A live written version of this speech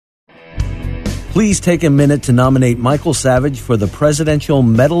Please take a minute to nominate Michael Savage for the Presidential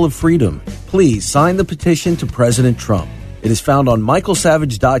Medal of Freedom. Please sign the petition to President Trump. It is found on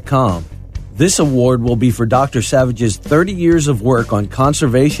michaelsavage.com. This award will be for Dr. Savage's 30 years of work on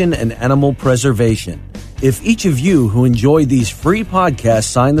conservation and animal preservation. If each of you who enjoy these free podcasts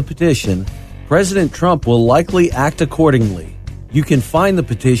sign the petition, President Trump will likely act accordingly. You can find the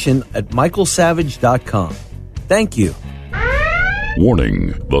petition at michaelsavage.com. Thank you.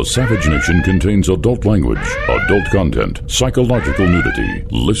 Warning, the Savage Nation contains adult language, adult content, psychological nudity.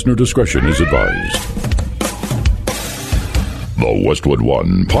 Listener discretion is advised. The Westwood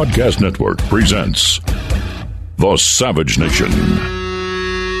One Podcast Network presents The Savage Nation.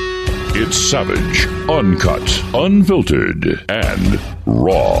 It's savage, uncut, unfiltered, and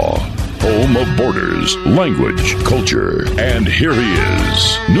raw. Home of borders, language, culture. And here he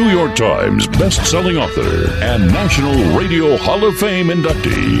is, New York Times best-selling author and National Radio Hall of Fame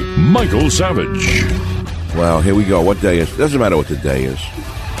inductee, Michael Savage. Well, here we go. What day is it? Doesn't matter what the day is.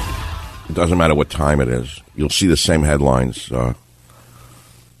 It doesn't matter what time it is. You'll see the same headlines. So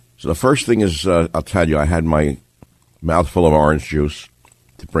the first thing is, I'll tell you, I had my mouthful of orange juice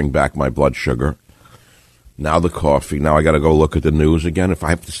to bring back my blood sugar. Now the coffee. Now I got to go look at the news again. If I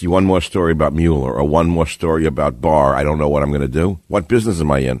have to see one more story about Mueller or one more story about Barr, I don't know what I'm going to do. What business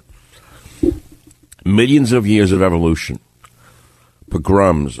am I in? Millions of years of evolution.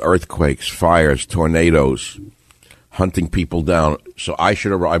 Pogroms, earthquakes, fires, tornadoes, hunting people down. So I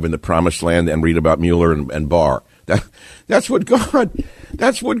should arrive in the promised land and read about Mueller and Barr. That's what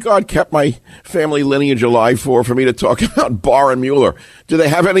God kept my family lineage alive for me to talk about Barr and Mueller. Do they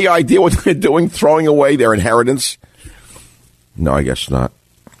have any idea what they're doing, throwing away their inheritance? No, I guess not.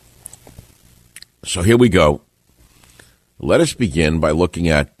 So here we go. Let us begin by looking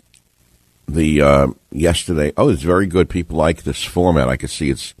at the yesterday. Oh, it's very good. People like this format. I can see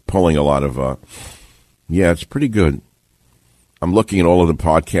it's pulling a lot of, it's pretty good. I'm looking at all of the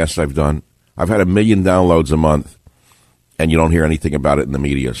podcasts I've done. I've had 1 million downloads a month, and you don't hear anything about it in the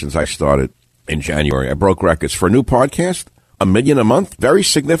media since I started in January. I broke records for a new podcast, 1 million a month. Very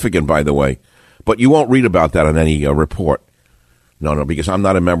significant, by the way. But you won't read about that on any report. No, because I'm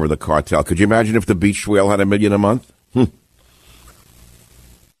not a member of the cartel. Could you imagine if the beached whale had 1 million a month?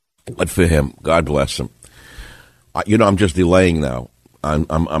 But for him, God bless him. I'm just delaying now. I'm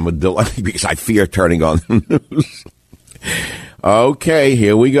a delay because I fear turning on the news. Okay,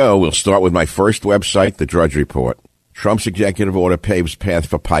 here we go. We'll start with my first website, The Drudge Report. Trump's executive order paves path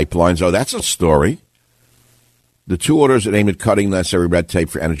for pipelines. Oh, that's a story. The 2 orders that aim at cutting necessary red tape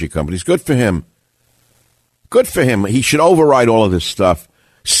for energy companies. Good for him. Good for him. He should override all of this stuff.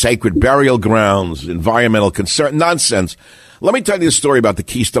 Sacred burial grounds, environmental concern, nonsense. Let me tell you the story about the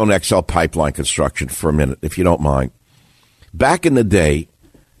Keystone XL pipeline construction for a minute, if you don't mind. Back in the day,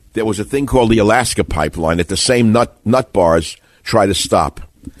 there was a thing called the Alaska pipeline that the same nut bars try to stop.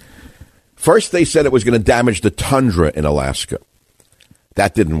 First, they said it was going to damage the tundra in Alaska.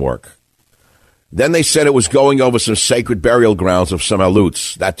 That didn't work. Then they said it was going over some sacred burial grounds of some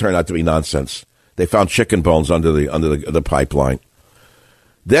Aleuts. That turned out to be nonsense. They found chicken bones under the pipeline.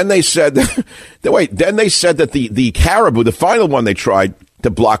 Then they said, Then they said that the caribou, the final one they tried to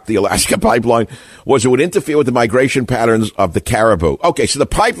block the Alaska pipeline, was it would interfere with the migration patterns of the caribou. Okay, so the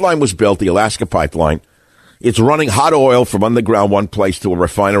pipeline was built, the Alaska pipeline. It's running hot oil from underground one place to a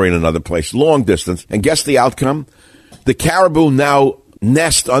refinery in another place, long distance. And guess the outcome? The caribou now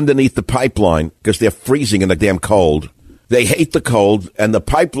nest underneath the pipeline because they're freezing in the damn cold. They hate the cold, and the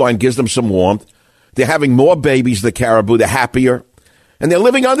pipeline gives them some warmth. They're having more babies, the caribou. They're happier. And they're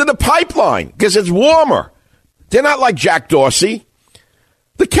living under the pipeline because it's warmer. They're not like Jack Dorsey.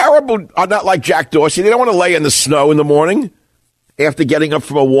 The caribou are not like Jack Dorsey. They don't want to lay in the snow in the morning after getting up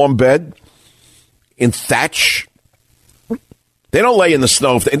from a warm bed in thatch. They don't lay in the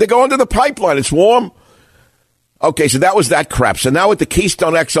snow. They go under the pipeline. It's warm. Okay, so that was that crap. So now with the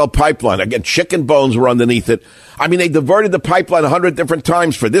Keystone XL pipeline, again, chicken bones were underneath it. I mean, they diverted the pipeline 100 different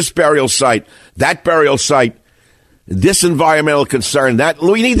times for this burial site, that burial site, this environmental concern, that.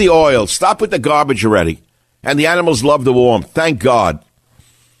 We need the oil. Stop with the garbage already. And the animals love the warmth. Thank God.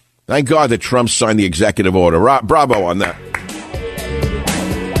 Thank God that Trump signed the executive order. Bravo on that.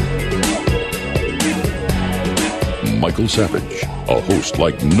 Michael Savage, a host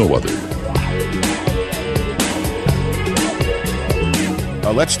like no other.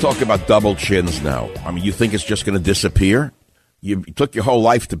 Let's talk about double chins now. I mean, you think it's just going to disappear? You took your whole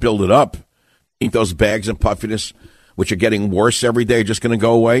life to build it up. Think those bags and puffiness, which are getting worse every day, are just going to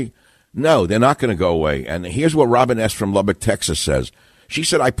go away? No, they're not going to go away. And here's what Robin S. from Lubbock, Texas says. She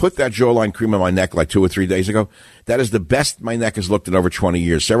said, I put that jawline cream on my neck like 2 or 3 days ago. That is the best my neck has looked in over 20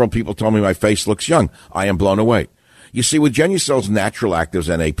 years. Several people told me my face looks young. I am blown away. You see, with Genucel's natural actives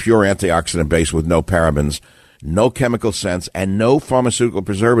and a pure antioxidant base with no parabens, no chemical scents, and no pharmaceutical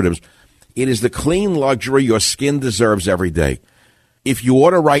preservatives, it is the clean luxury your skin deserves every day. If you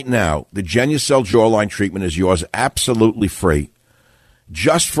order right now, the Genucel jawline treatment is yours absolutely free,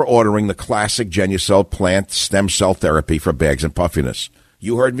 just for ordering the classic Genucel plant stem cell therapy for bags and puffiness.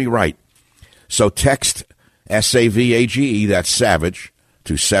 You heard me right. So text SAVAGE, that's SAVAGE,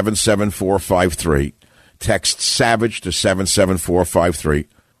 to 77453. Text SAVAGE to 77453,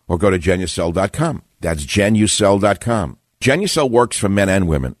 or go to Genucel.com. That's Genucel.com. Genucel works for men and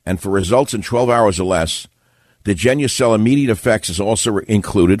women, and for results in 12 hours or less, the Genucel Immediate Effects is also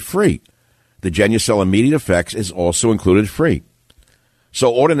included free. The Genucel Immediate Effects is also included free.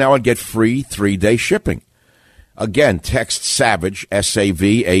 So order now and get free 3-day shipping. Again, text SAVAGE,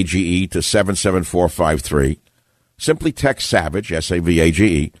 SAVAGE, to 77453. Simply text SAVAGE,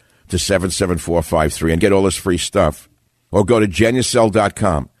 SAVAGE, to 77453 and get all this free stuff. Or go to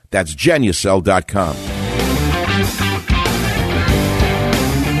Genucel.com. That's Genucel.com.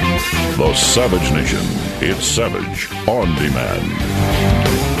 The Savage Nation. It's Savage on Demand.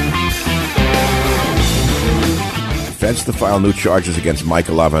 Feds to file new charges against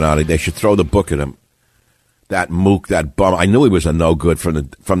Michael Avenatti. They should throw the book at him. That mook, that bum. I knew he was a no good from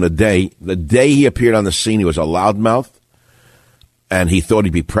the day he appeared on the scene. He was a loudmouth, and he thought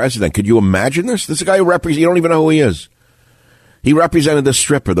he'd be president. Could you imagine this? This is a guy who represents. You don't even know who he is. He represented the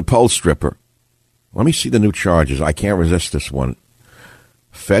stripper, the pole stripper. Let me see the new charges. I can't resist this one.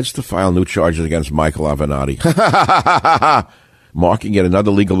 Feds to file new charges against Michael Avenatti. Marking yet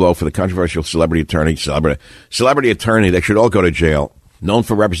another legal blow for the controversial celebrity attorney. They should all go to jail. Known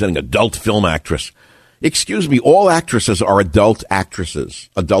for representing adult film actress. Excuse me, all actresses are adult actresses,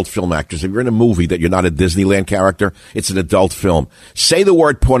 adult film actresses. If you're in a movie that you're not a Disneyland character, it's an adult film. Say the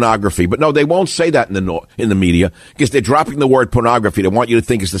word pornography, but no, they won't say that in the media because they're dropping the word pornography. They want you to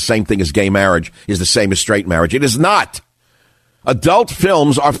think it's the same thing as gay marriage, is the same as straight marriage. It is not. Adult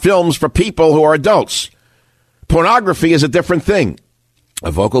films are films for people who are adults. Pornography is a different thing. A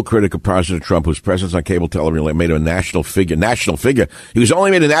vocal critic of President Trump, whose presence on cable television made him a national figure. National figure. He was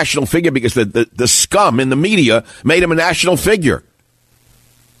only made a national figure because the scum in the media made him a national figure.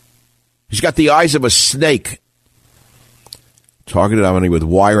 He's got the eyes of a snake. Targeted Avenatti with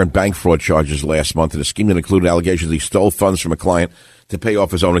wire and bank fraud charges last month in a scheme that included allegations he stole funds from a client to pay off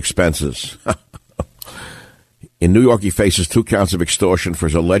his own expenses. In New York, he faces 2 counts of extortion for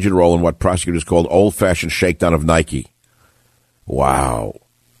his alleged role in what prosecutors called old-fashioned shakedown of Nike. Wow.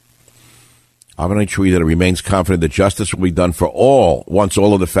 Avenatti tweeted that it remains confident that justice will be done for all once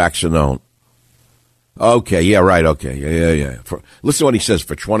all of the facts are known. Okay, yeah, right, okay, yeah. Listen to what he says.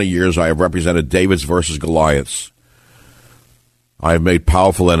 For 20 years, I have represented Davids versus Goliaths. I have made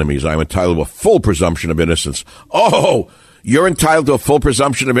powerful enemies. I am entitled to a full presumption of innocence. Oh, you're entitled to a full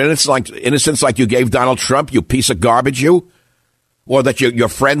presumption of innocence like you gave Donald Trump, you piece of garbage, you? Or that your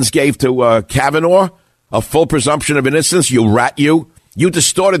friends gave to Kavanaugh? A full presumption of innocence, you rat, you? You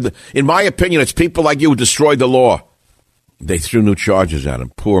distorted in my opinion, it's people like you who destroyed the law. They threw new charges at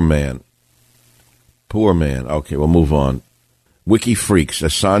him. Poor man. Okay, we'll move on. Wiki Freaks,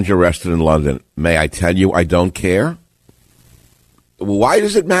 Assange arrested in London. May I tell you I don't care? Why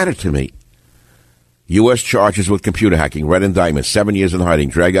does it matter to me? U.S. charges with computer hacking, red indictment, 7 years in hiding,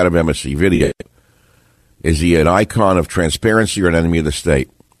 dragged out of embassy, video. Is he an icon of transparency or an enemy of the state?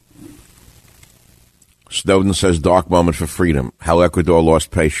 Snowden says dark moment for freedom. How Ecuador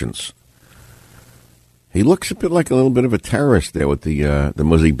lost patience. He looks a little bit of a terrorist there with the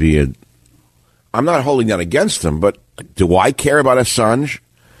muzzy beard. I'm not holding that against him, but do I care about Assange?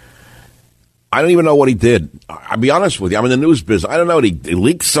 I don't even know what he did. I'll be honest with you. I'm in the news business. I don't know. He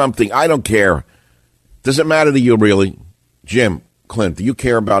leaked something. I don't care. Does it matter to you, really? Jim, Clint, do you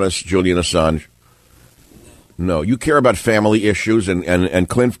care about us, Julian Assange? No, you care about family issues, and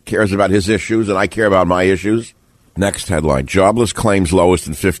Clint cares about his issues, and I care about my issues. Next headline, jobless claims lowest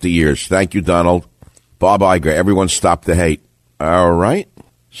in 50 years. Thank you, Donald. Bob Iger, everyone stop the hate. All right.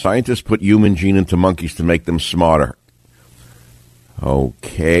 Scientists put human gene into monkeys to make them smarter.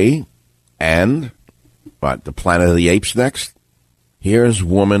 Okay. And, what, the Planet of the Apes next? Here's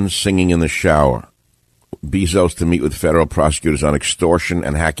woman singing in the shower. Bezos to meet with federal prosecutors on extortion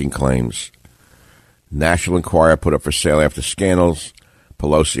and hacking claims. National Enquirer put up for sale after scandals.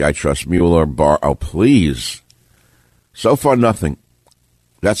 Pelosi, I trust Mueller. Barr, oh, please. So far, nothing.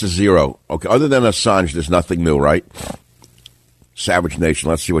 That's a zero. Okay, other than Assange, there's nothing new, right? Savage Nation,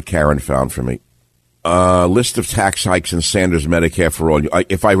 let's see what Karen found for me. List of tax hikes and Sanders Medicare for all.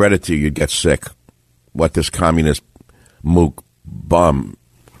 If I read it to you, you'd get sick. What this communist mook bum,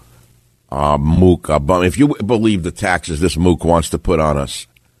 if you believe the taxes this mook wants to put on us,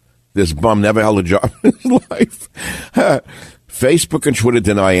 this bum never held a job in his life. Facebook and Twitter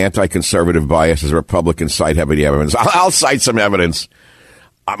deny anti-conservative bias as Republicans cite heavy evidence. I'll cite some evidence.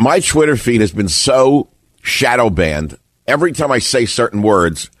 My Twitter feed has been so shadow banned every time I say certain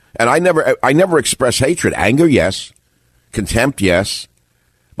words, and I never express hatred. Anger, yes. Contempt, yes.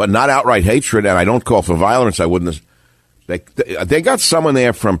 But not outright hatred, and I don't call for violence. I wouldn't. They got someone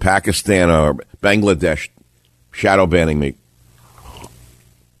there from Pakistan or Bangladesh shadow banning me.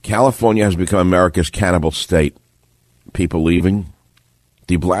 California has become America's cannibal state. People leaving.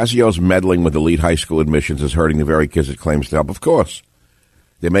 De Blasio's meddling with elite high school admissions is hurting the very kids it claims to help. Of course.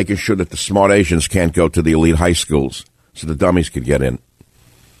 They're making sure that the smart Asians can't go to the elite high schools so the dummies could get in.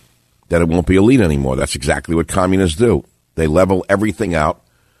 That it won't be elite anymore. That's exactly what communists do. They level everything out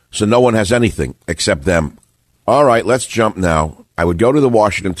so no one has anything except them. All right, let's jump now. I would go to the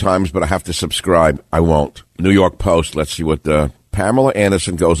Washington Times, but I have to subscribe. I won't. New York Post, let's see what Pamela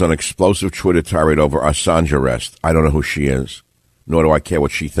Anderson goes on explosive Twitter tirade over Assange arrest. I don't know who she is, nor do I care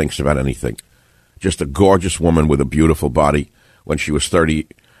what she thinks about anything. Just a gorgeous woman with a beautiful body when she was 30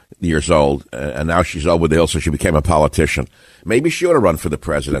 years old, and now she's over the hill, so she became a politician. Maybe she ought to run for the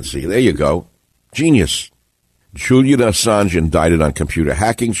presidency. There you go. Genius. Julian Assange indicted on computer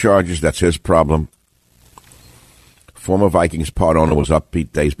hacking charges. That's his problem. Former Vikings part owner was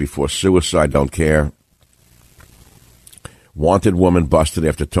upbeat days before suicide. Don't care. Wanted woman busted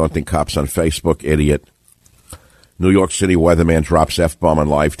after taunting cops on Facebook. Idiot. New York City weatherman drops F-bomb on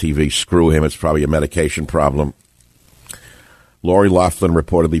live TV. Screw him. It's probably a medication problem. Lori Loughlin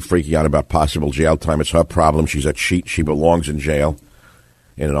reportedly freaking out about possible jail time. It's her problem. She's a cheat. She belongs in jail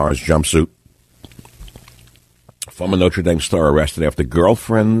in an orange jumpsuit. Former Notre Dame star arrested after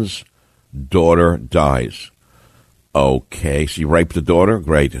girlfriend's daughter dies. Okay, so you raped the daughter?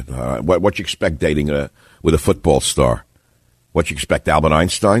 Great. What you expect dating with a football star? What you expect, Albert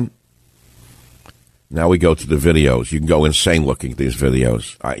Einstein? Now we go to the videos. You can go insane looking at these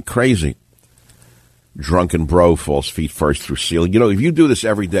videos. Crazy. Drunken bro falls feet first through ceiling. You know, if you do this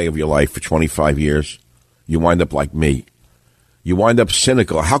every day of your life for 25 years, you wind up like me. You wind up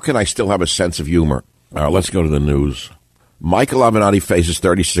cynical. How can I still have a sense of humor? Let's go to the news. Michael Avenatti faces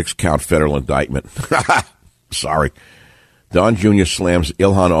 36-count federal indictment. Sorry. Don Jr. slams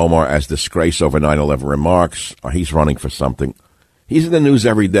Ilhan Omar as disgrace over 9/11 remarks. He's running for something. He's in the news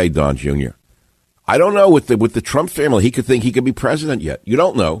every day, Don Jr. I don't know, with the Trump family, he could think he could be president yet. You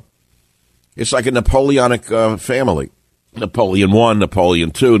don't know. It's like a Napoleonic family. Napoleon I,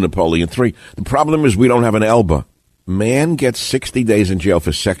 Napoleon II, Napoleon III. The problem is we don't have an Elba. Man gets 60 days in jail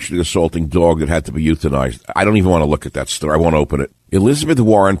for sexually assaulting dog that had to be euthanized. I don't even want to look at that story. I won't open it. Elizabeth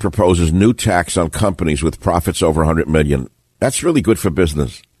Warren proposes new tax on companies with profits over $100 million. That's really good for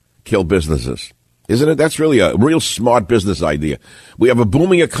business. Kill businesses. Isn't it? That's really a real smart business idea. We have a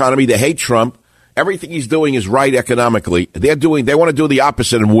booming economy. They hate Trump. Everything he's doing is right economically. They want to do the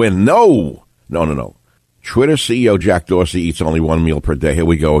opposite and win. No. Twitter CEO Jack Dorsey eats only one meal per day. Here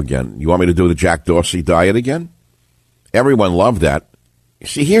we go again. You want me to do the Jack Dorsey diet again? Everyone loved that.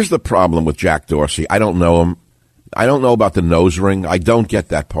 See, here's the problem with Jack Dorsey. I don't know him. I don't know about the nose ring. I don't get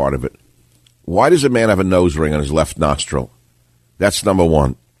that part of it. Why does a man have a nose ring on his left nostril? That's number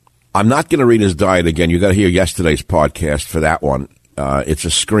one. I'm not going to read his diet again. You got to hear yesterday's podcast for that one. It's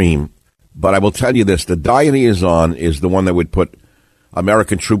a scream. But I will tell you this. The diet he is on is the one that would put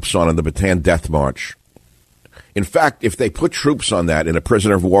American troops on in the Bataan Death March. In fact, if they put troops on that in a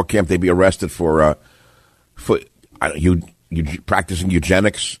prisoner of war camp, they'd be arrested for practicing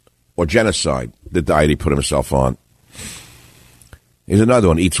eugenics or genocide, the diet he put himself on. Here's another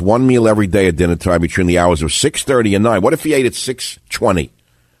one. Eats one meal every day at dinner time between the hours of 6:30 and 9. What if he ate at 6:20?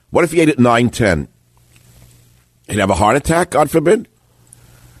 What if he ate at 9:10? He'd have a heart attack, God forbid?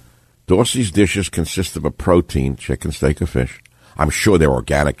 Dorsey's dishes consist of a protein, chicken, steak, or fish. I'm sure they're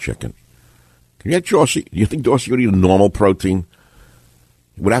organic chicken. Can you get Dorsey? Do you think Dorsey would eat a normal protein?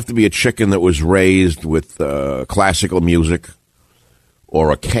 It would have to be a chicken that was raised with classical music,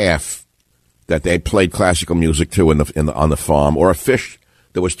 or a calf that they played classical music to on the farm, or a fish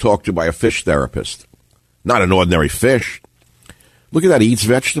that was talked to by a fish therapist. Not an ordinary fish. Look at that. He eats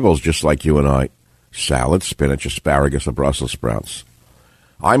vegetables just like you and I. Salad, spinach, asparagus, or Brussels sprouts.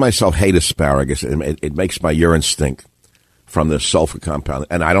 I myself hate asparagus. It makes my urine stink from the sulfur compound,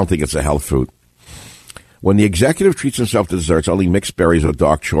 and I don't think it's a health food. When the executive treats himself to desserts, only mixed berries or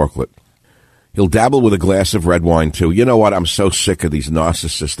dark chocolate. He'll dabble with a glass of red wine, too. You know what? I'm so sick of these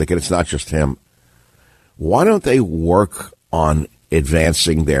narcissistic, and it's not just him. Why don't they work on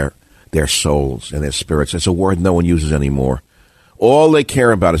advancing their souls and their spirits? It's a word no one uses anymore. All they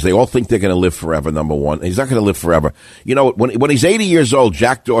care about is they all think they're going to live forever, number one. He's not going to live forever. You know, when he's 80 years old,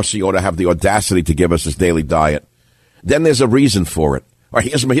 Jack Dorsey ought to have the audacity to give us his daily diet. Then there's a reason for it. All right,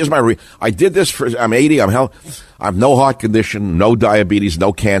 here's my I did this I'm 80, I have no heart condition, no diabetes,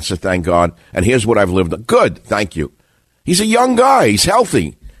 no cancer, thank God. And here's what I've lived. Good, thank you. He's a young guy. He's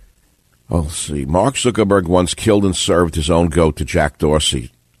healthy. Oh, let's see. Mark Zuckerberg once killed and served his own goat to Jack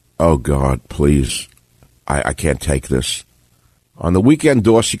Dorsey. Oh, God, please. I can't take this. On the weekend,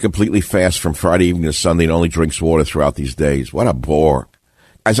 Dorsey completely fasts from Friday evening to Sunday and only drinks water throughout these days. What a bore.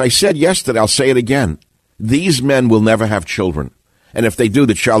 As I said yesterday, I'll say it again. These men will never have children. And if they do,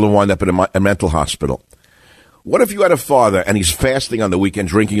 the child will wind up in a mental hospital. What if you had a father and he's fasting on the weekend,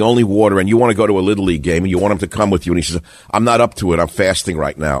 drinking only water, and you want to go to a Little League game and you want him to come with you, and he says, I'm not up to it, I'm fasting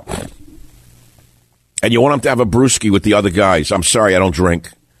right now. And you want him to have a brewski with the other guys. I'm sorry, I don't drink.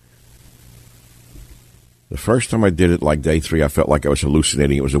 The first time I did it, like day 3, I felt like I was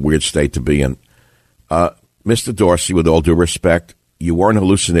hallucinating. It was a weird state to be in. Mr. Dorsey, with all due respect, you weren't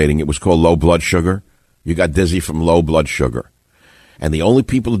hallucinating. It was called low blood sugar. You got dizzy from low blood sugar. And the only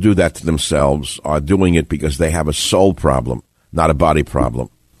people who do that to themselves are doing it because they have a soul problem, not a body problem.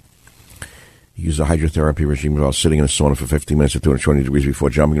 Use a hydrotherapy regime while sitting in a sauna for 15 minutes at 220 degrees before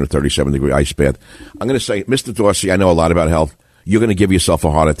jumping in a 37-degree ice bath. I'm going to say, Mr. Dorsey, I know a lot about health. You're going to give yourself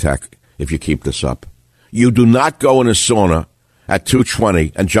a heart attack if you keep this up. You do not go in a sauna at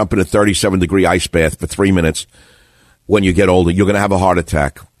 220 and jump in a 37-degree ice bath for 3 minutes when you get older. You're going to have a heart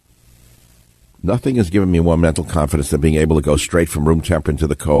attack. Nothing has given me more mental confidence than being able to go straight from room temp into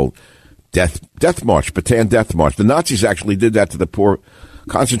the cold. Death march, Bataan death march. The Nazis actually did that to the poor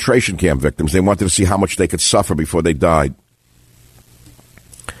concentration camp victims. They wanted to see how much they could suffer before they died.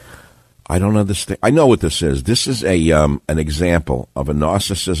 I don't understand. I know what this is. This is an example of a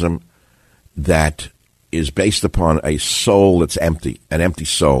narcissism that is based upon a soul that's empty, an empty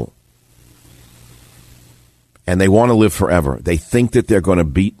soul. And they want to live forever. They think that they're going to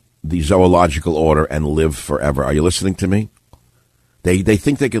beat the zoological order and live forever. Are you listening to me? They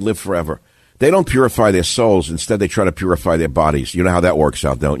think they can live forever. They don't purify their souls. Instead, they try to purify their bodies. You know how that works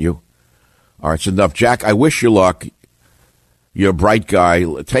out, don't you? All right, it's enough. Jack, I wish you luck. You're a bright guy.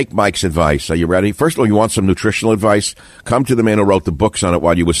 Take Mike's advice. Are you ready? First of all, you want some nutritional advice? Come to the man who wrote the books on it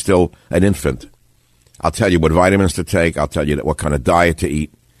while you were still an infant. I'll tell you what vitamins to take. I'll tell you what kind of diet to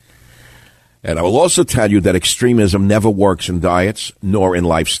eat. And I will also tell you that extremism never works in diets nor in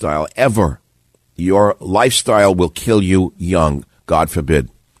lifestyle, ever. Your lifestyle will kill you young, God forbid.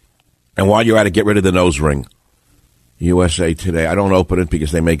 And while you're at it, get rid of the nose ring. USA Today. I don't open it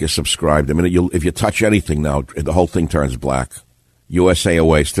because they make us subscribe. I mean, if you touch anything now, the whole thing turns black. USA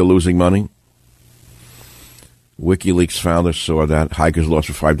Away. Still losing money? WikiLeaks founder saw that. Hikers lost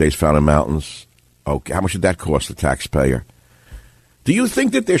for 5 days found in mountains. Okay, how much did that cost the taxpayer? Do you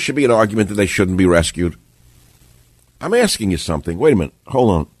think that there should be an argument that they shouldn't be rescued? I'm asking you something. Wait a minute. Hold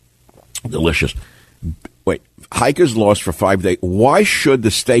on. Delicious. Wait, hikers lost for 5 days. Why should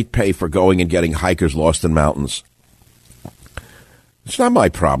the state pay for going and getting hikers lost in mountains? It's not my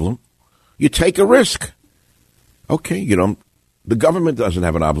problem. You take a risk. Okay, the government doesn't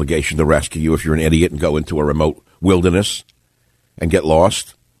have an obligation to rescue you if you're an idiot and go into a remote wilderness and get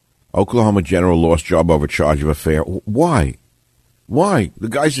lost. Oklahoma general lost job over charge of affair. Why? Why? The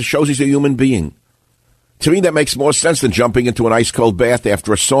guy just shows he's a human being. To me, that makes more sense than jumping into an ice-cold bath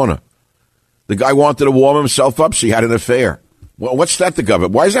after a sauna. The guy wanted to warm himself up, so he had an affair. Well, what's that, the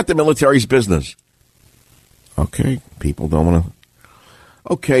government? Why is that the military's business? Okay, people don't want to.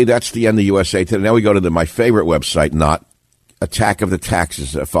 Okay, that's the end of USA Today. Now we go to my favorite website, not Attack of the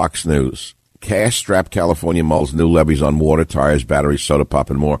Taxes, Fox News. Cash-strapped California mulls new levies on water, tires, batteries, soda pop,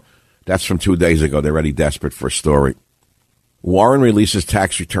 and more. That's from 2 days ago. They're already desperate for a story. Warren releases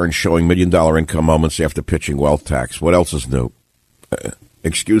tax returns showing million-dollar income moments after pitching wealth tax. What else is new?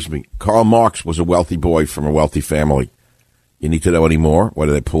 Excuse me. Karl Marx was a wealthy boy from a wealthy family. You need to know any more? What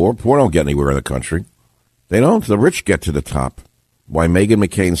are they, poor? Poor don't get anywhere in the country. They don't. The rich get to the top. Why Meghan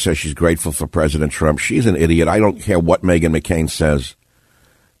McCain says she's grateful for President Trump. She's an idiot. I don't care what Meghan McCain says.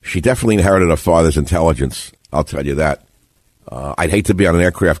 She definitely inherited her father's intelligence. I'll tell you that. I'd hate to be on an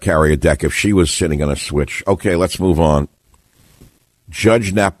aircraft carrier deck if she was sitting on a switch. Okay, let's move on.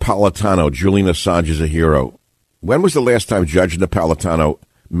 Judge Napolitano, Julian Assange is a hero. When was the last time Judge Napolitano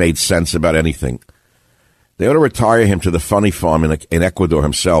made sense about anything? They ought to retire him to the funny farm in Ecuador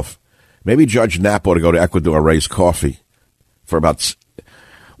himself. Maybe Judge Nap ought to go to Ecuador and raise coffee for about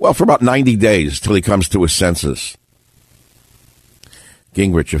 90 days till he comes to his senses.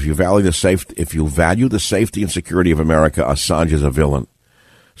 Gingrich, if you value the safety and security of America, Assange is a villain.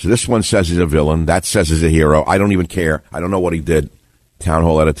 So this one says he's a villain. That says he's a hero. I don't even care. I don't know what he did. Town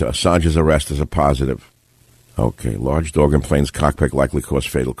Hall editor, Assange's arrest is a positive. Okay, large dog in plane's cockpit likely caused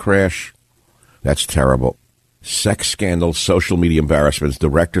fatal crash. That's terrible. Sex scandals, social media embarrassments,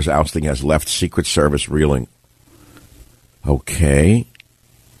 director's ousting has left Secret Service reeling. Okay.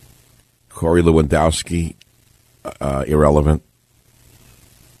 Corey Lewandowski, irrelevant.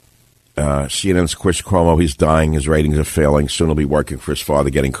 CNN's Chris Cuomo, he's dying, his ratings are failing. Soon he'll be working for his father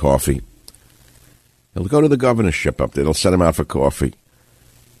getting coffee. He'll go to the governorship up there. They'll send him out for coffee.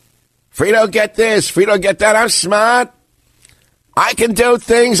 Frito, get this. Frito, get that. I'm smart. I can do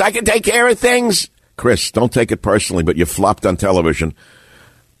things. I can take care of things. Chris, don't take it personally, but you flopped on television.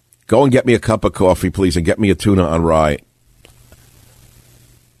 Go and get me a cup of coffee, please, and get me a tuna on rye.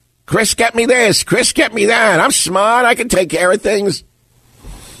 Chris, get me this. Chris, get me that. I'm smart. I can take care of things.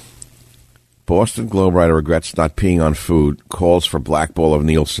 Boston Globe writer regrets not peeing on food, calls for blackball of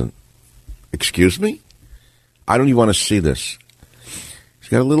Nielsen. Excuse me? I don't even want to see this. He's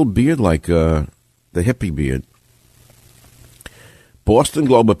got a little beard like the hippie beard. Boston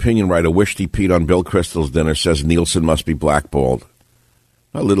Globe opinion writer wished he peed on Bill Kristol's dinner, says Nielsen must be blackballed.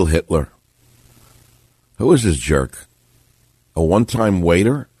 A little Hitler. Who is this jerk? A one-time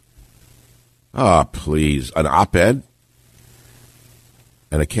waiter? Ah, please. An op-ed?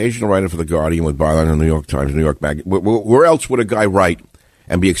 An occasional writer for The Guardian with byline in the New York Times, New York Magazine. Where else would a guy write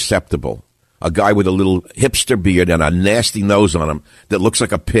and be acceptable? A guy with a little hipster beard and a nasty nose on him that looks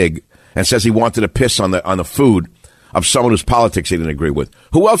like a pig and says he wanted to piss on the food of someone whose politics he didn't agree with.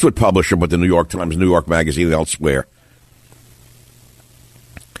 Who else would publish him but the New York Times, New York Magazine, and elsewhere?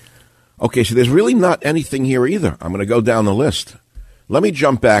 Okay, so there's really not anything here either. I'm going to go down the list. Let me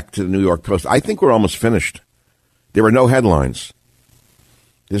jump back to the New York Post. I think we're almost finished. There are no headlines.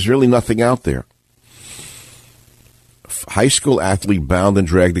 There's really nothing out there. High school athlete bound and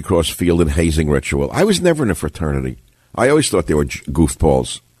dragged across field in hazing ritual. I was never in a fraternity. I always thought they were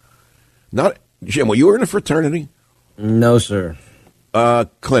goofballs. Not Jim. Were you in a fraternity? No, sir.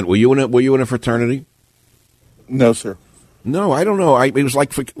 Clint, were you in a fraternity? No, sir. No, I don't know. It was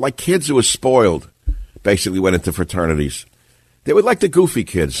like kids who were spoiled. Basically, went into fraternities. They were like the goofy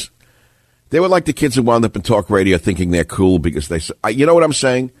kids. They were like the kids who wound up in talk radio thinking they're cool because you know what I'm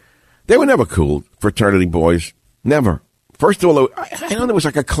saying? They were never cool, fraternity boys. Never. First of all, I don't know, it was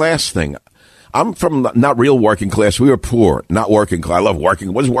like a class thing. I'm from not real working class. We were poor, not working class. I love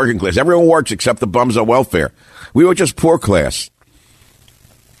working. What is working class? Everyone works except the bums on welfare. We were just poor class.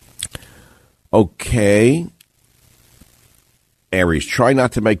 Okay. Aries, try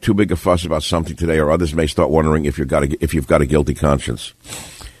not to make too big a fuss about something today, or others may start wondering if you've got a guilty conscience.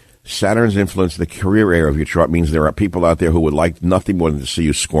 Saturn's influence in the career area of your chart means there are people out there who would like nothing more than to see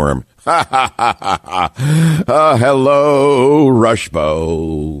you squirm. Hello,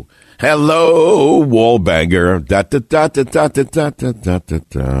 Rushbo. Hello, Wallbanger.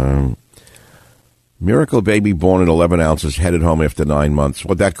 Miracle baby born at 11 ounces headed home after 9 months.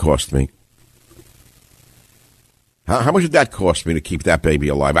 What'd that cost me? How much did that cost me to keep that baby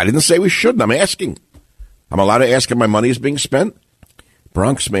alive? I didn't say we shouldn't. I'm asking. I'm allowed to ask if my money is being spent?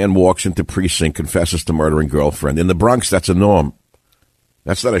 Bronx man walks into precinct, confesses to murdering girlfriend. In the Bronx, that's a norm.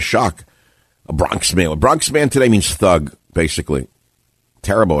 That's not a shock. A Bronx man today means thug, basically.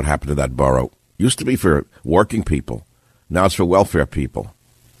 Terrible what happened to that borough. Used to be for working people. Now it's for welfare people.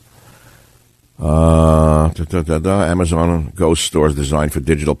 Amazon ghost stores designed for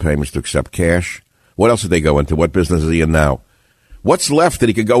digital payments to accept cash. What else did they go into? What business is he in now? What's left that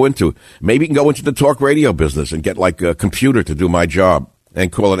he could go into? Maybe he can go into the talk radio business and get like a computer to do my job and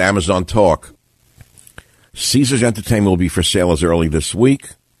call it Amazon Talk. Caesars Entertainment will be for sale as early this week.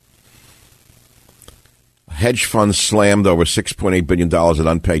 Hedge fund slammed over $6.8 billion in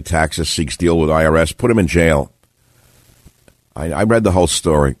unpaid taxes, seeks deal with IRS. Put him in jail. I read the whole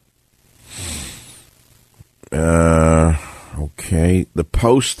story. Okay. The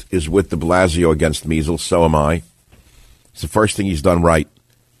Post is with de Blasio against measles. So am I. It's the first thing he's done right.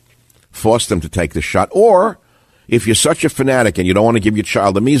 Force them to take the shot. Or, if you're such a fanatic and you don't want to give your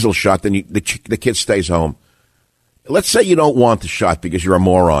child a measles shot, then the kid stays home. Let's say you don't want the shot because you're a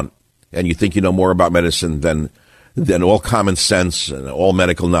moron and you think you know more about medicine than all common sense and all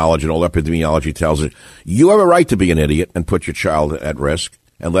medical knowledge and all epidemiology tells you. You have a right to be an idiot and put your child at risk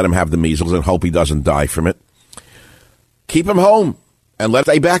and let him have the measles and hope he doesn't die from it. Keep him home and let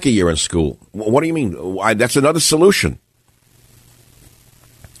him stay back a year in school. What do you mean? That's another solution.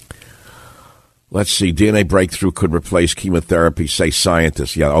 Let's see. DNA breakthrough could replace chemotherapy, say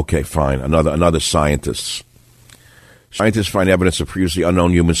scientists. Yeah, okay, fine. Another scientists. Scientists find evidence of previously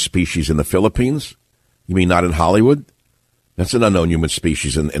unknown human species in the Philippines. You mean not in Hollywood? That's an unknown human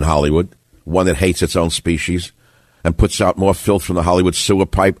species in Hollywood. One that hates its own species and puts out more filth from the Hollywood sewer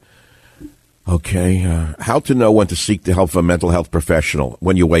pipe. Okay, how to know when to seek the help of a mental health professional?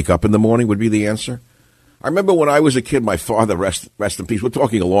 When you wake up in the morning would be the answer. I remember when I was a kid, my father, rest in peace, we're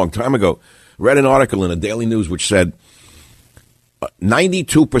talking a long time ago, read an article in the Daily News which said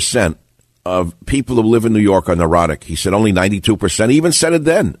 92% of people who live in New York are neurotic. He said only 92%. He even said it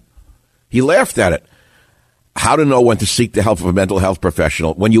then. He laughed at it. How to know when to seek the help of a mental health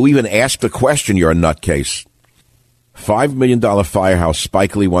professional? When you even ask the question, you're a nutcase. $5 million firehouse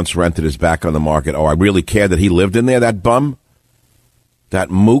Spike Lee once rented is back on the market. Oh, I really care that he lived in there, that bum? That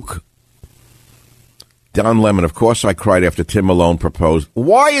mook? Don Lemon, of course I cried after Tim Malone proposed.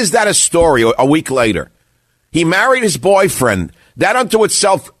 Why is that a story a week later? He married his boyfriend. That unto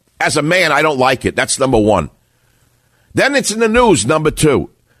itself, as a man, I don't like it. That's number one. Then it's in the news, number two.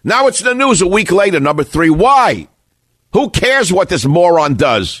 Now it's in the news a week later, number three. Why? Who cares what this moron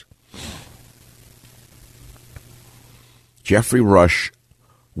does? Jeffrey Rush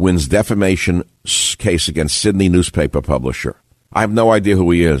wins defamation case against Sydney newspaper publisher. I have no idea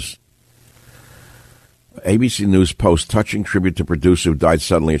who he is. ABC News post touching tribute to producer who died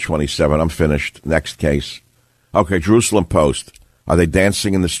suddenly at 27. I'm finished. Next case. Okay, Jerusalem Post. Are they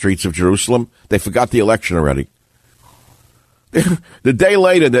dancing in the streets of Jerusalem? They forgot the election already. The day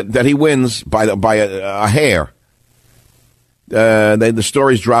later that he wins by a hair, the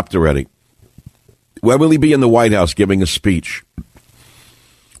story's dropped already. Where will he be in the White House giving a speech?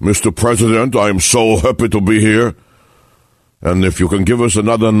 Mr. President, I am so happy to be here. And if you can give us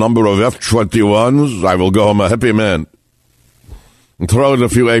another number of F-21s, I will go home a happy man. And throw in a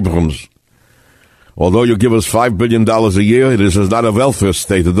few Abrams. Although you give us $5 billion a year, it is not a welfare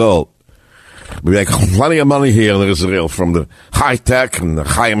state at all. We make plenty of money here in Israel from the high tech and the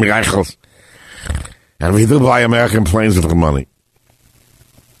high miracles. And we do buy American planes for money.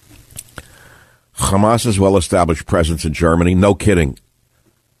 Hamas's well-established presence in Germany, no kidding.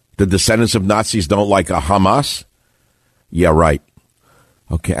 The descendants of Nazis don't like a Hamas? Yeah, right.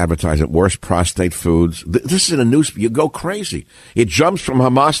 Okay, advertisement, worst prostate foods. This is in a news, you go crazy. It jumps from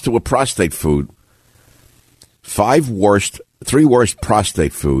Hamas to a prostate food. 3 worst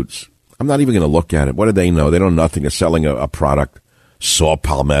prostate foods. I'm not even going to look at it. What do they know? They know nothing. They're selling a product. Saw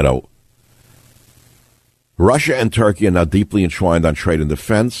Palmetto. Russia and Turkey are now deeply entwined on trade and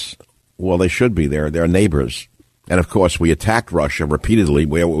defense. Well, they should be. They're neighbors. And, of course, we attacked Russia repeatedly.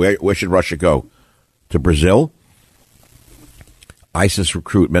 Where should Russia go? To Brazil? ISIS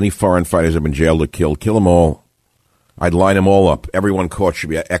recruit. Many foreign fighters have been jailed or killed. Kill them all. I'd line them all up. Everyone caught should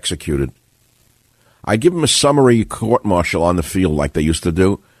be executed. I'd give them a summary court-martial on the field like they used to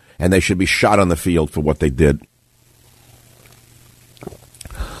do, and they should be shot on the field for what they did.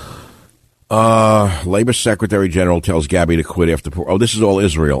 Labor Secretary General tells Gabby to quit after... this is all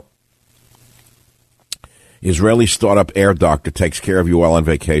Israel. Israeli startup Air Doctor takes care of you while on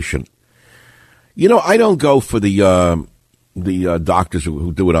vacation. You know, I don't go for the doctors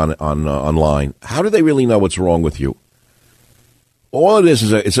who do it online. How do they really know what's wrong with you? All it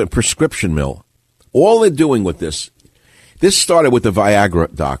is it's a prescription mill. All they're doing with this started with the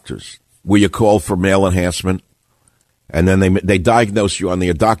Viagra doctors, where you call for male enhancement, and then they diagnose you on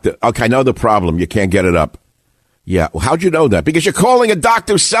the doctor. Okay, I know the problem. You can't get it up. Yeah, well, how'd you know that? Because you're calling a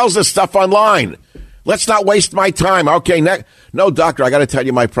doctor who sells this stuff online. Let's not waste my time. Okay, no, doctor, I got to tell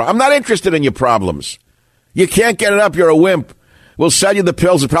you my problem. I'm not interested in your problems. You can't get it up. You're a wimp. We'll sell you the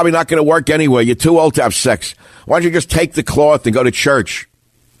pills. It's probably not going to work anyway. You're too old to have sex. Why don't you just take the cloth and go to church?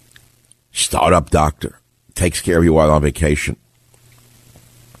 Startup doctor. Takes care of you while on vacation.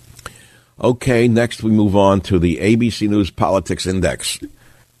 Okay, next we move on to the ABC News Politics Index.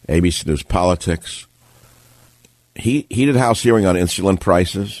 ABC News Politics. Heated House hearing on insulin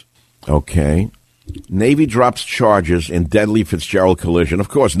prices. Okay. Navy drops charges in deadly Fitzgerald collision. Of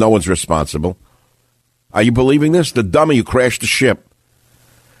course, no one's responsible. Are you believing this? The dummy who crashed the ship.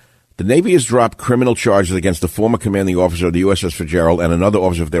 The Navy has dropped criminal charges against the former commanding officer of the USS Fitzgerald and another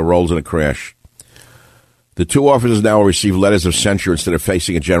officer for their roles in a crash. The two officers now will receive letters of censure instead of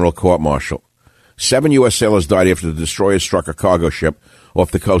facing a general court-martial. 7 U.S. sailors died after the destroyer struck a cargo ship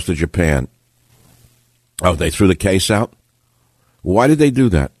off the coast of Japan. Oh, they threw the case out? Why did they do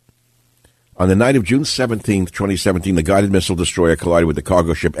that? On the night of June 17, 2017, the guided missile destroyer collided with the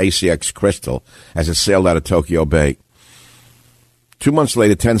cargo ship ACX Crystal as it sailed out of Tokyo Bay. 2 months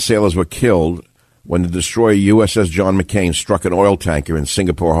later, 10 sailors were killed when the destroyer USS John McCain struck an oil tanker in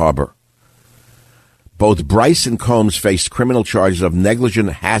Singapore Harbor. Both Bryce and Combs faced criminal charges of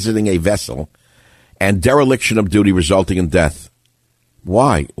negligent hazarding a vessel and dereliction of duty resulting in death.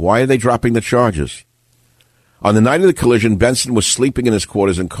 Why? Why are they dropping the charges? On the night of the collision, Benson was sleeping in his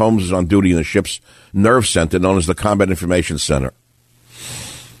quarters and Combs was on duty in the ship's nerve center known as the Combat Information Center.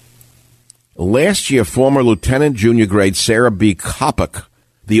 Last year, former Lieutenant Junior Grade Sarah B. Kopach,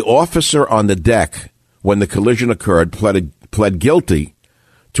 the officer on the deck when the collision occurred, pled guilty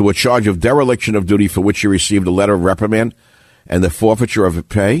to a charge of dereliction of duty for which she received a letter of reprimand and the forfeiture of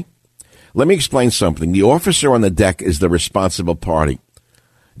pay. Let me explain something. The officer on the deck is the responsible party.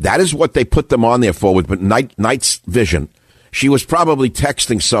 That is what they put them on there for with night's vision. She was probably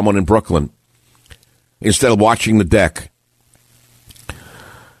texting someone in Brooklyn instead of watching the deck.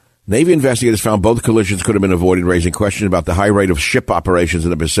 Navy investigators found both collisions could have been avoided, raising questions about the high rate of ship operations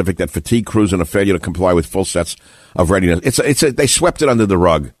in the Pacific that fatigue crews and a failure to comply with full sets of readiness. They swept it under the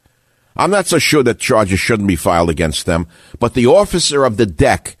rug. I'm not so sure that charges shouldn't be filed against them, but the officer of the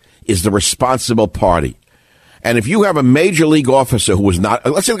deck is the responsible party. And if you have a major league officer who was not,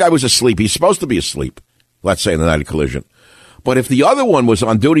 let's say the guy was asleep, he's supposed to be asleep, let's say in the night of collision. But if the other one was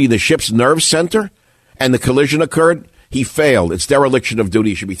on duty in the ship's nerve center and the collision occurred, he failed. It's dereliction of duty.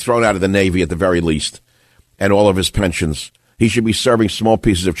 He should be thrown out of the Navy at the very least. And all of his pensions. He should be serving small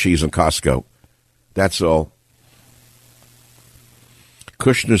pieces of cheese in Costco. That's all.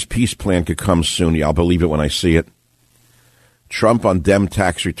 Kushner's peace plan could come soon. Yeah, I'll believe it when I see it. Trump on Dem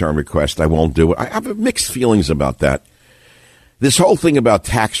tax return request. I won't do it. I have mixed feelings about that. This whole thing about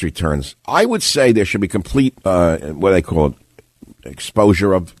tax returns. I would say there should be complete, what do they call it,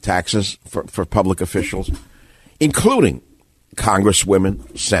 exposure of taxes for public officials, including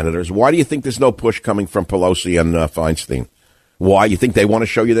congresswomen, senators. Why do you think there's no push coming from Pelosi and Feinstein? Why? You think they want to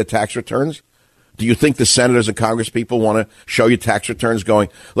show you their tax returns? Do you think the senators and congresspeople want to show you tax returns going,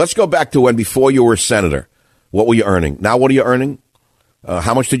 let's go back to when before you were a senator. What were you earning? Now what are you earning?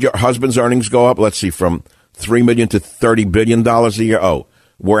 How much did your husband's earnings go up? Let's see, from $3 million to $30 billion a year. Oh,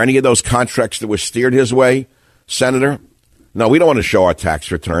 were any of those contracts that were steered his way, Senator? No, we don't want to show our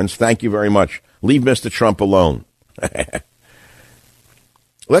tax returns. Thank you very much. Leave Mr. Trump alone.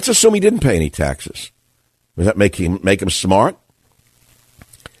 Let's assume he didn't pay any taxes. Does that make him smart?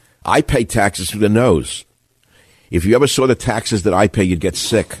 I pay taxes through the nose. If you ever saw the taxes that I pay, you'd get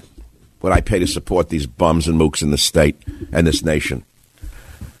sick. What I pay to support these bums and mooks in this state and this nation.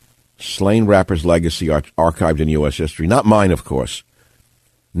 Slain rapper's legacy archived in U.S. history. Not mine, of course.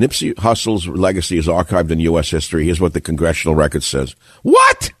 Nipsey Hussle's legacy is archived in U.S. history. Here's what the congressional record says.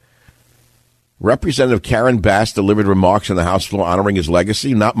 What? Representative Karen Bass delivered remarks on the House floor honoring his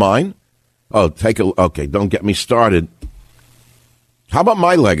legacy. Not mine? Oh, okay, don't get me started. How about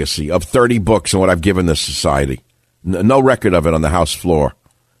my legacy of 30 books and what I've given this society? No record of it on the House floor.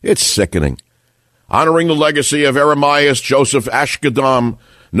 It's sickening. Honoring the legacy of Eremias Joseph Ashkadam,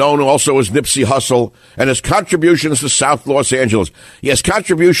 known also as Nipsey Hussle, and his contributions to South Los Angeles. Yes,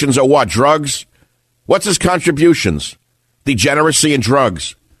 contributions are what? Drugs? What's his contributions? Degeneracy and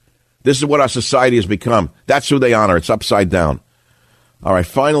drugs. This is what our society has become. That's who they honor. It's upside down. All right,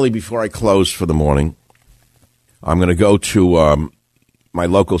 finally, before I close for the morning, I'm going to go to my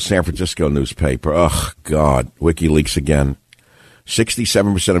local San Francisco newspaper. Oh, God, WikiLeaks again.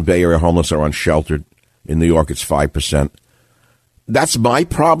 67% of Bay Area homeless are unsheltered. In New York, it's 5%. That's my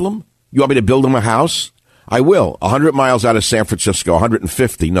problem? You want me to build them a house? I will. 100 miles out of San Francisco,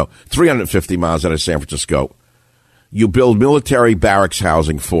 350 miles out of San Francisco. You build military barracks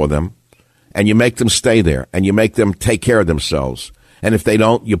housing for them, and you make them stay there, and you make them take care of themselves. And if they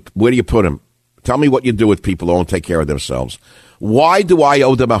don't, where do you put them? Tell me what you do with people who don't take care of themselves. Why do I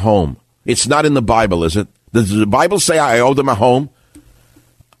owe them a home? It's not in the Bible, is it? Does the Bible say I owe them a home?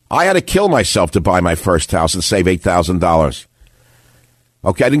 I had to kill myself to buy my first house and save $8,000.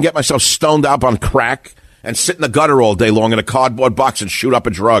 Okay, I didn't get myself stoned up on crack and sit in the gutter all day long in a cardboard box and shoot up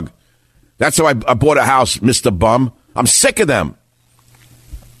a drug. That's how I bought a house, Mr. Bum. I'm sick of them.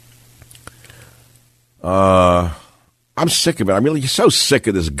 I'm sick of it. I'm really so sick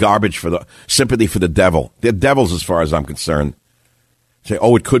of this garbage for the sympathy for the devil. They're devils as far as I'm concerned. Say,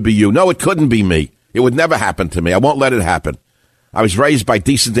 oh, it could be you. No, it couldn't be me. It would never happen to me. I won't let it happen. I was raised by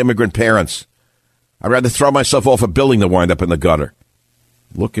decent immigrant parents. I'd rather throw myself off a building than wind up in the gutter.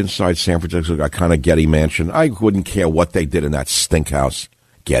 Look inside San Francisco, got kind of Getty mansion. I wouldn't care what they did in that stink house.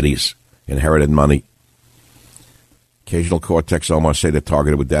 Getty's inherited money. Occasional Cortex almost say they're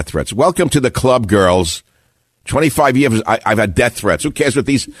targeted with death threats. Welcome to the club, girls. 25 years, I've had death threats. Who cares what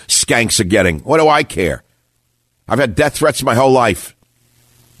these skanks are getting? What do I care? I've had death threats my whole life.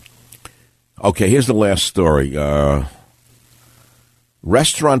 Okay, here's the last story.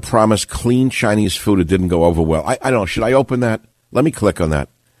 Restaurant promised clean Chinese food. It didn't go over well. I don't know. Should I open that? Let me click on that.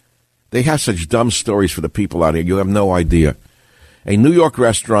 They have such dumb stories for the people out here. You have no idea. A New York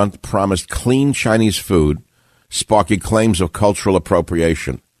restaurant promised clean Chinese food, sparking claims of cultural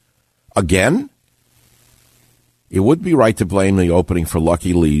appropriation. Again? It would be right to blame the opening for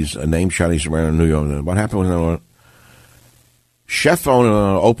Lucky Lee's, a named Chinese restaurant in New York. What happened when chef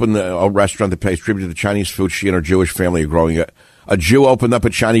owner opened a restaurant that pays tribute to the Chinese food she and her Jewish family are growing up. A Jew opened up a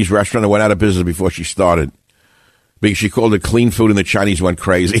Chinese restaurant and went out of business before she started because she called it clean food and the Chinese went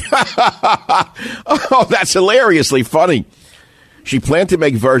crazy. Oh, that's hilariously funny. She planned to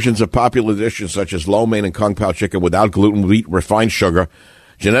make versions of popular dishes such as lo mein and kung pao chicken without gluten, wheat, refined sugar,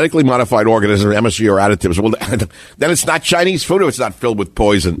 genetically modified organisms, MSG, or additives. Well, then it's not Chinese food if it's not filled with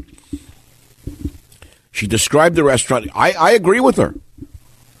poison. She described the restaurant. I agree with her.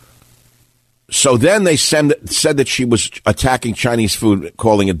 So then they said that she was attacking Chinese food,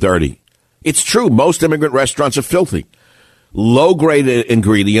 calling it dirty. It's true. Most immigrant restaurants are filthy. Low-grade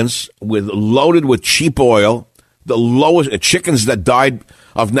ingredients loaded with cheap oil, the lowest chickens that died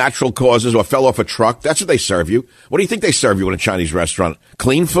of natural causes or fell off a truck. That's what they serve you. What do you think they serve you in a Chinese restaurant?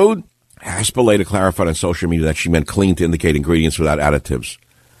 Clean food? Hasper later clarified on social media that she meant clean to indicate ingredients without additives.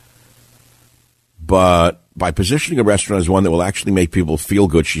 But by positioning a restaurant as one that will actually make people feel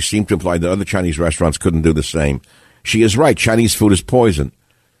good, she seemed to imply that other Chinese restaurants couldn't do the same. She is right. Chinese food is poison.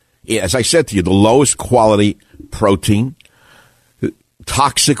 As I said to you, the lowest quality protein,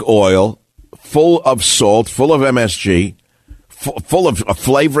 toxic oil, full of salt, full of MSG, full of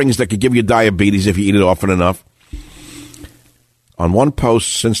flavorings that could give you diabetes if you eat it often enough. On one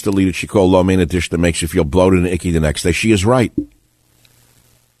post since deleted, she called lo mein a dish that makes you feel bloated and icky the next day. She is right.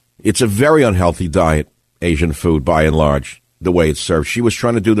 It's a very unhealthy diet, Asian food, by and large, the way it's served. She was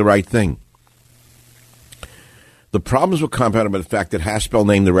trying to do the right thing. The problems were compounded by the fact that Haspel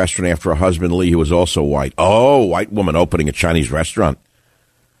named the restaurant after her husband, Lee, who was also white. Oh, white woman opening a Chinese restaurant.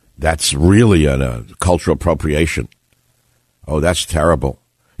 That's really a cultural appropriation. Oh, that's terrible.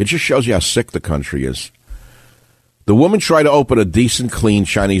 It just shows you how sick the country is. The woman tried to open a decent, clean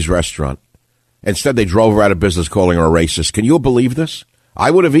Chinese restaurant. Instead, they drove her out of business, calling her a racist. Can you believe this?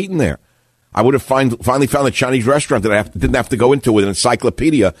 I would have eaten there. I would have finally found a Chinese restaurant that I didn't have to go into with an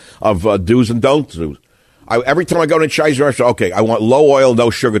encyclopedia of do's and don'ts. Every time I go to a Chinese restaurant, okay, I want low oil, no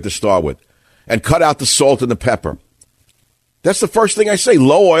sugar to start with. And cut out the salt and the pepper. That's the first thing I say,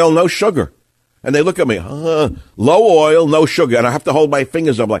 low oil, no sugar. And they look at me, low oil, no sugar. And I have to hold my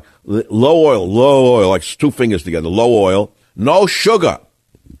fingers up like, low oil, like two fingers together, low oil, no sugar.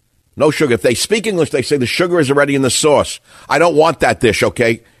 No sugar. If they speak English, they say the sugar is already in the sauce. I don't want that dish,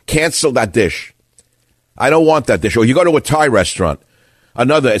 okay? Cancel that dish. I don't want that dish. Or you go to a Thai restaurant,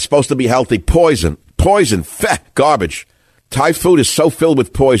 it's supposed to be healthy, poison, garbage. Thai food is so filled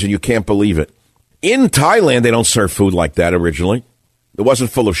with poison, you can't believe it. In Thailand, they don't serve food like that originally. It wasn't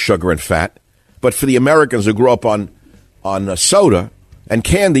full of sugar and fat. But for the Americans who grew up on soda and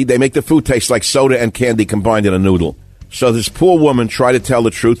candy, they make the food taste like soda and candy combined in a noodle. So this poor woman tried to tell the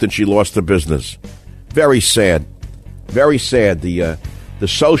truth and she lost her business. Very sad. Very sad. The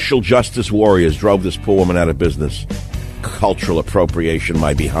social justice warriors drove this poor woman out of business. Cultural appropriation,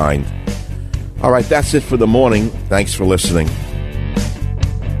 my behind. All right, that's it for the morning. Thanks for listening.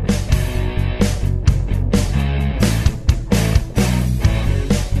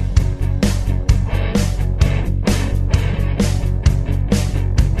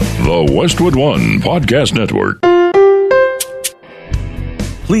 The Westwood One Podcast Network.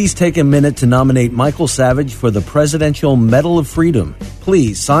 Please take a minute to nominate Michael Savage for the Presidential Medal of Freedom.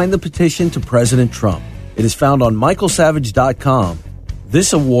 Please sign the petition to President Trump. It is found on michaelsavage.com.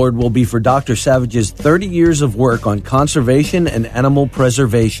 This award will be for Dr. Savage's 30 years of work on conservation and animal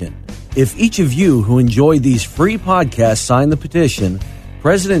preservation. If each of you who enjoy these free podcasts sign the petition,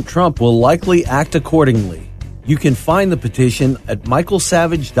 President Trump will likely act accordingly. You can find the petition at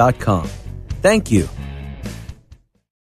michaelsavage.com. Thank you.